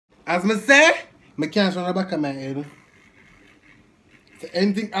As me say, me can't run the back of my head. So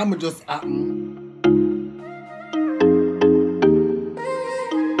anything I'ma just happen.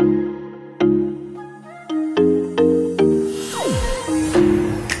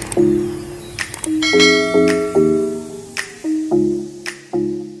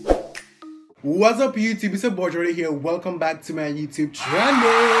 What's up YouTube? It's your boy Jordan here. Welcome back to my YouTube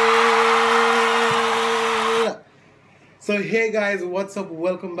channel. So hey guys, what's up?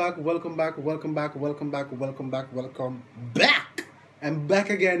 Welcome back. I'm back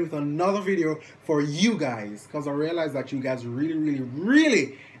again with another video for you guys because I realized that you guys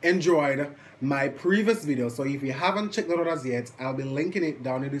really enjoyed my previous video. So if you haven't checked that out as yet, I'll be linking it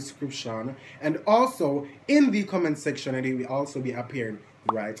down in the description and also in the comment section, and it will also be appearing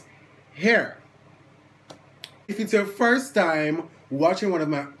right here. If it's your first time watching one of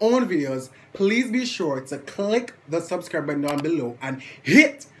my own videos, please be sure to click the subscribe button down below and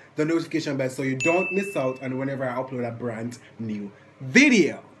hit the notification bell so you don't miss out on whenever I upload a brand new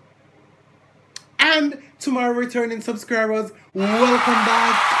video. And to my returning subscribers, welcome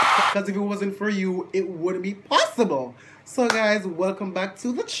back, because if it wasn't for you, it wouldn't be possible. So guys, welcome back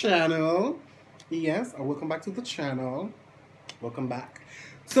to the channel. Yes, welcome back to the channel. Welcome back.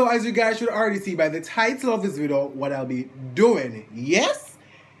 So as you guys should already see by the title of this video, what I'll be doing. Yes,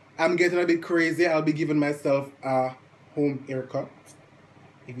 I'm getting a bit crazy. I'll be giving myself a home haircut,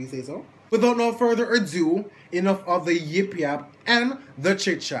 if you say so. Without no further ado, enough of the yip yap and the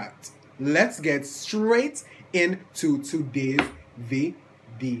chit chat. Let's get straight into today's video.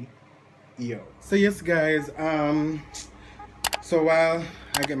 So yes guys, so while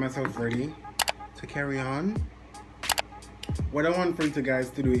I get myself ready to carry on, what I want for you guys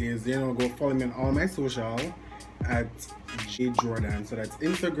to do is, go follow me on all my social at JJordan. So that's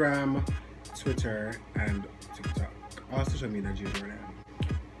Instagram, Twitter, and TikTok. All social media JJordan.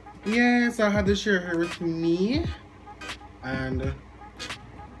 Yeah, so I had to share her with me. And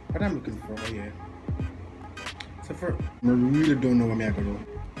what I'm looking for, oh yeah. So I really don't know what I'm gonna do.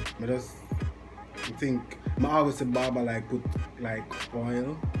 I just think, I always say barber like put like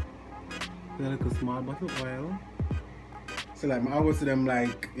oil. Like a small bottle of oil. So like I always see them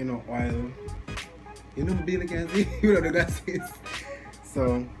like, oil. Billy can see, the glasses.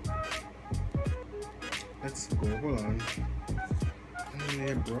 So let's go, hold on.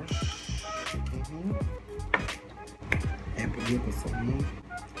 A brush. And put it for something.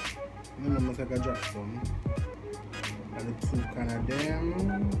 And then I'm gonna drop some. And the two kind of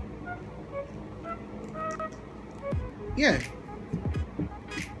them. Yeah.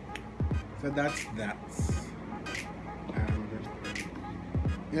 So that's that.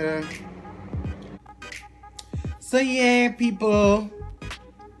 Yeah. So yeah, people.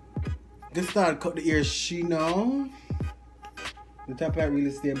 Just start cut the ear she now. The top part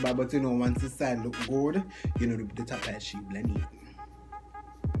really stay bad, but once the side look good, the top part she blend it.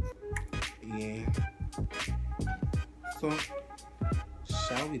 Yeah. So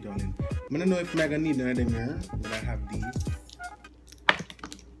shall we, darling? I don't know if I'm gonna need none of them here, but I have these.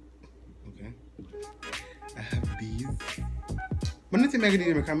 Okay. I have these. But nothing I can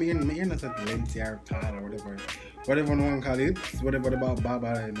do because my ear not at lengthy or tall or whatever. Whatever one want to call it. Whatever about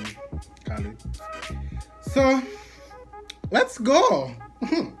Baba and call it. So let's go.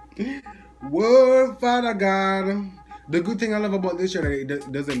 Whoa, Father God. The good thing I love about this show is that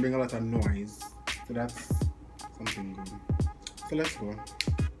it doesn't bring a lot of noise. So that's something good. So let's go.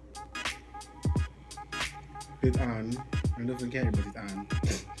 Put it on. I don't forget it, but it's on.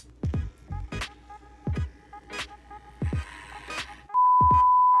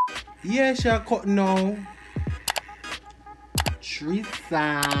 Yeah, she'll cut now. Tree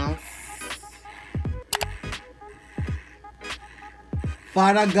sauce.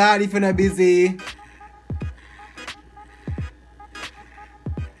 Father God, if you're not busy.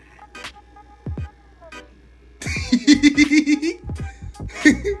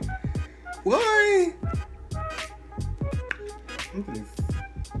 Why? Look at this.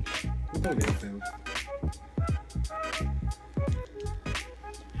 Look at this.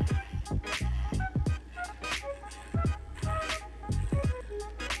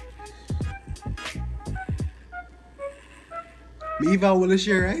 Me even will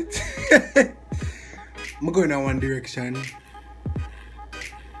share, right? I'm going in one direction.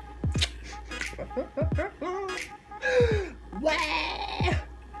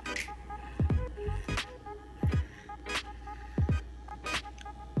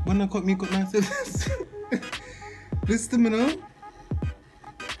 Wanna cut myself? Listen to me now.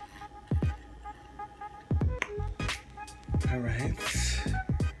 Alright.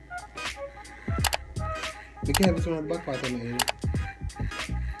 You can't have this on the back part of my head.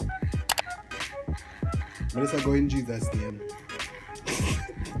 But let's go in Jesus' name.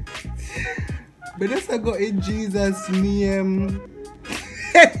 But let's go in Jesus' name.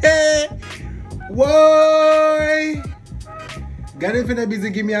 Why? God, if you're busy,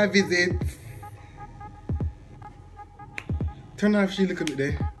 give me a visit. Turn off she look at me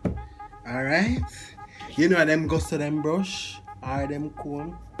there. Alright. You know them goes to them brush or them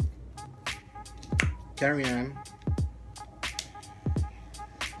comb. Carry on.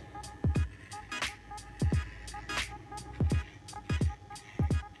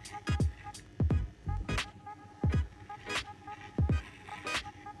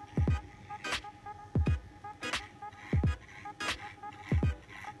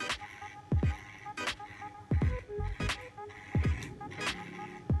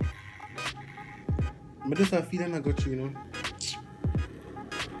 But this a feeling I got you, you know.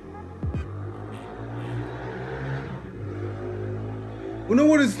 You know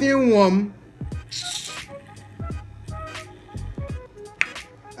what is staying warm?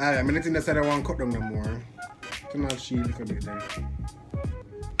 Alright, I'm gonna think that I want to cut down no more. Turn off she look a bit there.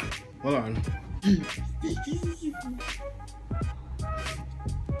 Hold on.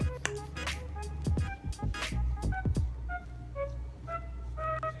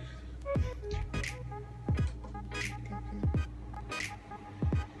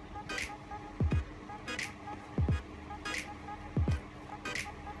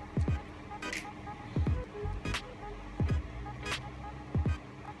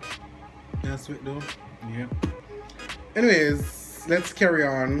 That's it though. Yeah. Anyways, let's carry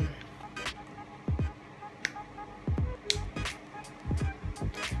on.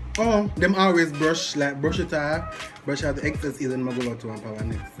 Oh, them always brush it off, brush out the excess is and go over to one power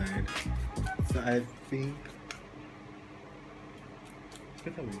next side. So I think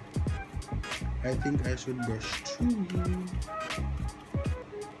I should brush too.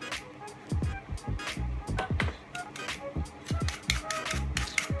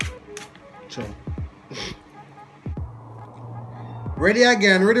 Sure. Ready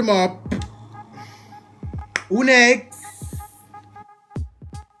again, ready mop. Who next?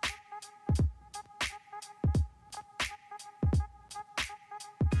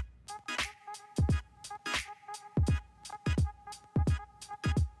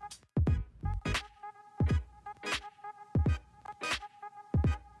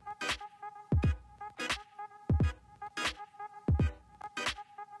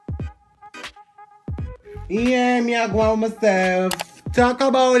 Yeah, me I go on myself. Talk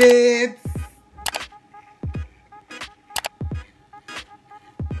about it.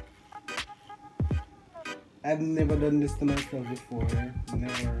 I've never done this to myself before.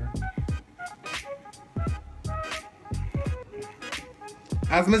 Never.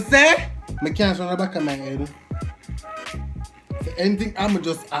 As I say, I can't show the back of my head. So anything I'ma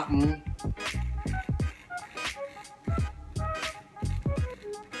just happen.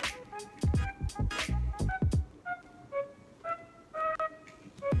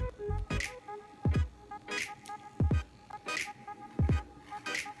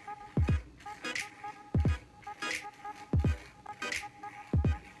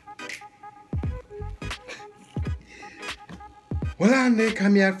 Well, I'm going to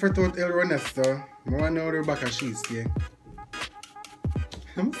come here for out El Ernesto. I want to know where the back of she's here.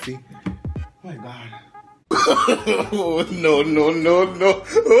 Let me see. Oh my God. Oh, no.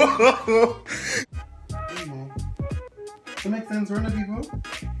 To make sense, run the people.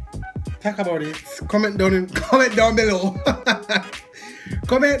 Talk about it. Comment down below.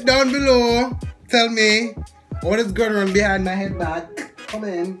 Comment down below. Tell me what is going on behind my head back.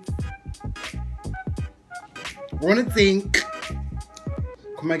 Comment. Wanna think.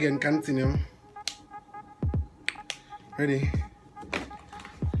 Come again, continue. Ready?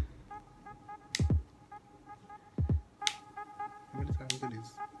 What is happening to this?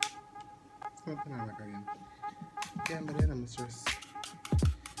 It's not gonna work again. Yeah, but then I'm stressed.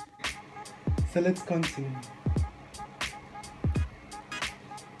 So let's continue.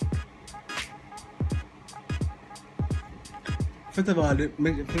 First of all,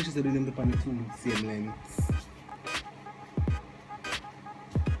 make sure you're doing them on the two same lengths.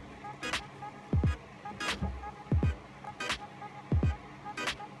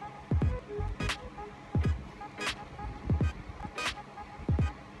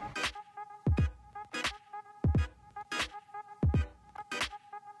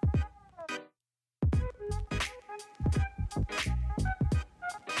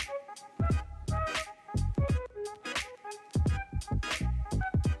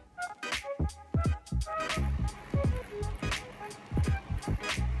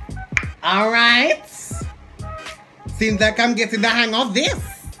 Alright. Seems like I'm getting the hang of this.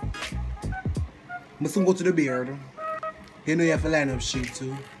 Must go to the beard. You know you have to line up shit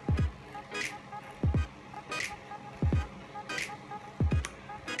too.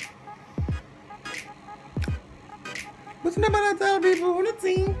 What's the matter? Tell people on the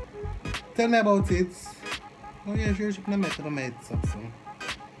team. Tell me about it. Oh yeah, sure, she can make something.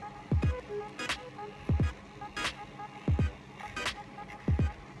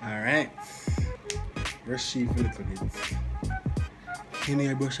 Alright. Brush sheet a little bit. You know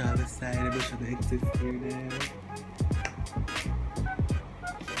you brush out the side, you brush out the excess here there.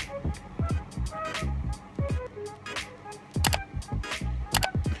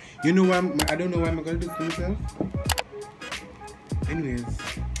 You know what I don't know what I'm gonna do to myself. Anyways.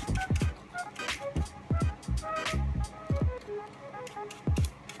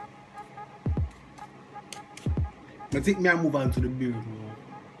 But take me and move on to the beard now.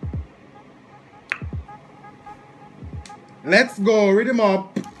 Let's go, read him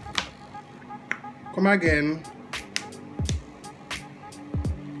up. Come again.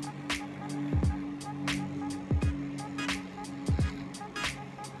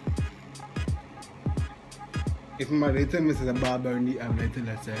 If my tell me it's a barber in the arm, I tell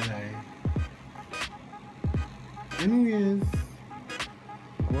her a lie. Anyways,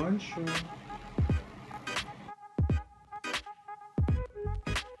 one show.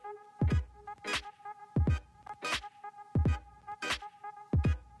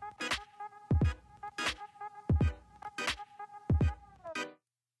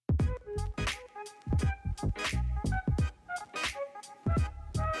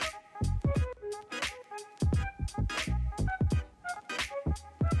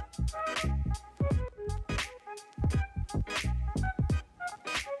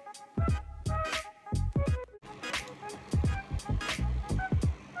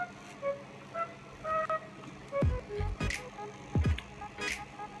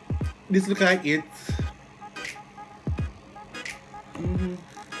 This look like it. I'm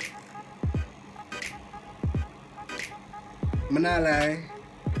not lie.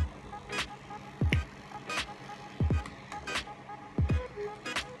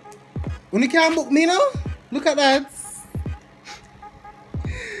 When you can't book me now, look at that.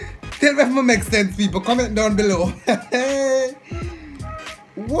 Tell me if it makes sense, people. Comment down below.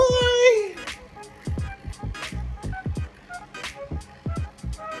 Why?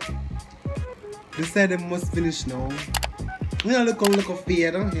 This side them must finish now. You know, look how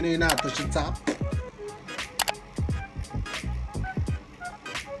fade, huh? You know, you're not touch the top.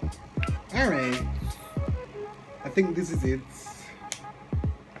 Alright. I think this is it.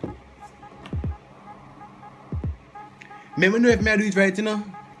 Let me know if I do it right, you know,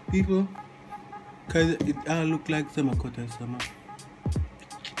 people. Because it all look like some cut or some.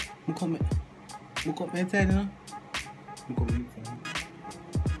 I'm coming inside, you know. I'm coming inside.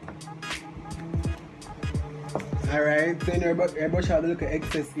 Alright, so you know, I brush out the little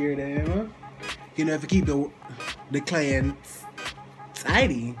excess here there, you know, if you keep the client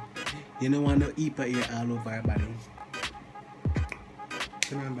tidy, you don't want to eat here all over your body.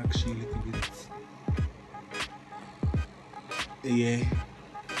 Turn on back she a little bit. Yeah.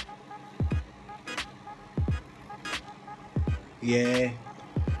 Yeah.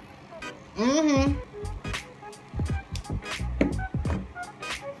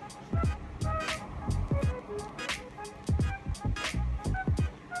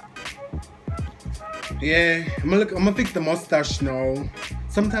 Yeah, I'm gonna fix the mustache now.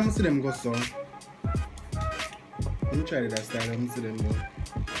 Sometimes I see them go so. Let me try that style. Let me see them go.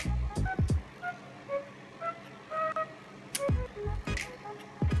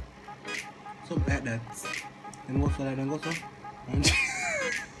 Something like that. Then go so like that, go so.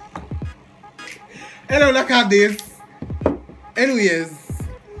 Hello, look at this. Anyways,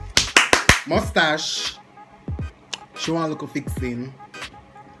 mustache. She want to look fixing.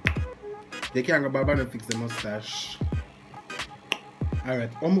 They can't go barber and fix the mustache. Alright,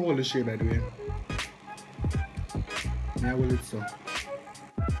 I'm gonna hold the shade by the way. Yeah, I will it so.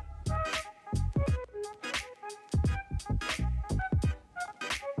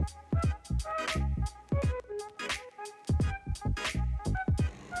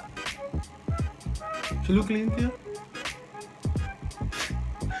 She look clean to you?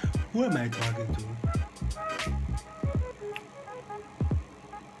 Who am I talking to?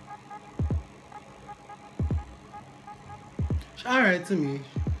 She's alright to me.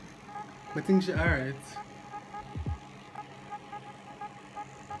 I think she's alright.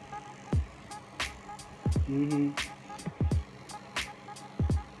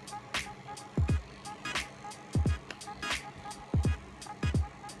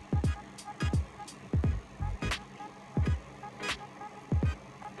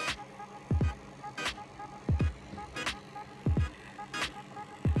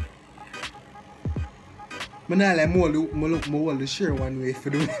 I not like more the share one way for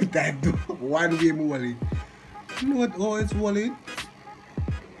the type do. One way more. You know what? Oh, it's wallet.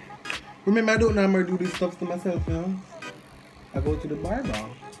 Remember, I don't normally do this stuff to myself, you know. I go to the barber.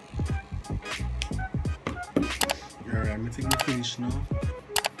 Alright, I'm gonna take the finish now.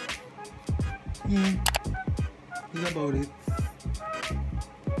 Yeah, that's about it.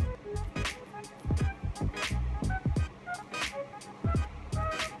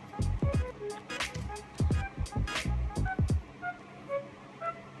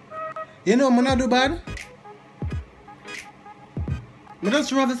 You know, I'm not do bad. I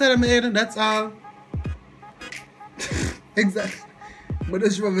just rub the side of my head, that's all. Exactly. But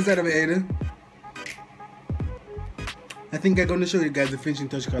just rub the side of my head. I think I'm gonna show you guys the finishing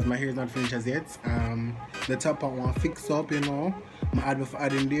touch because my hair is not finished as yet. The top part want to fix up, you know. My add before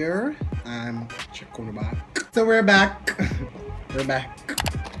adding there. Check on the back. So we're back. We're back.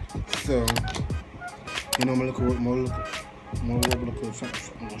 So you know, look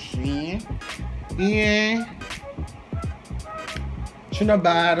yeah. She's not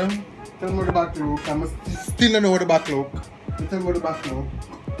bad. Tell me the back look. I'm still don't know the back look. Tell me the back look.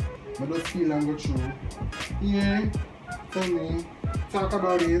 I don't feel and go through. Yeah. Tell me. Talk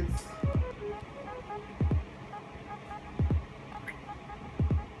about it.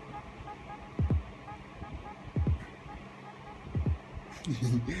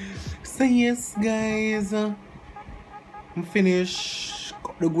 So yes guys, I'm finished.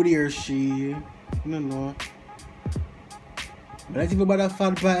 Got the good hair she. No no. But I think about that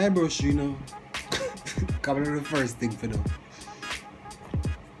fat by airbrush, you know. Coming to the first thing for them.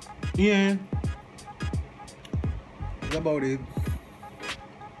 Yeah. That's about it.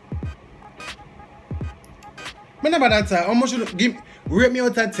 But about that time, how much you rate me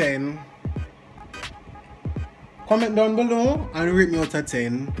out of 10? Comment down below and rate me out of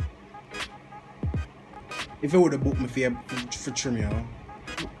 10. If you would have booked me for trim you.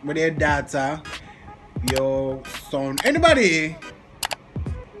 With your data, your son, anybody.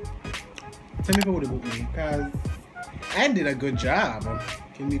 Tell me if you would have booked me. Because I did a good job.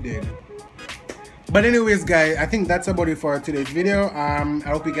 Can be dead. But anyways guys, I think that's about it for today's video. I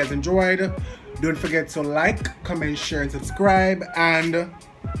hope you guys enjoyed. Don't forget to like, comment, share, and subscribe. And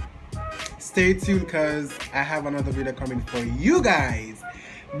stay tuned because I have another video coming for you guys.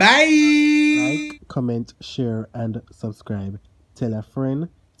 Bye! Like, comment, share, and subscribe. Tell a friend,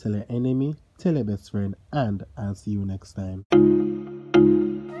 tell an enemy, tell a best friend, and I'll see you next time.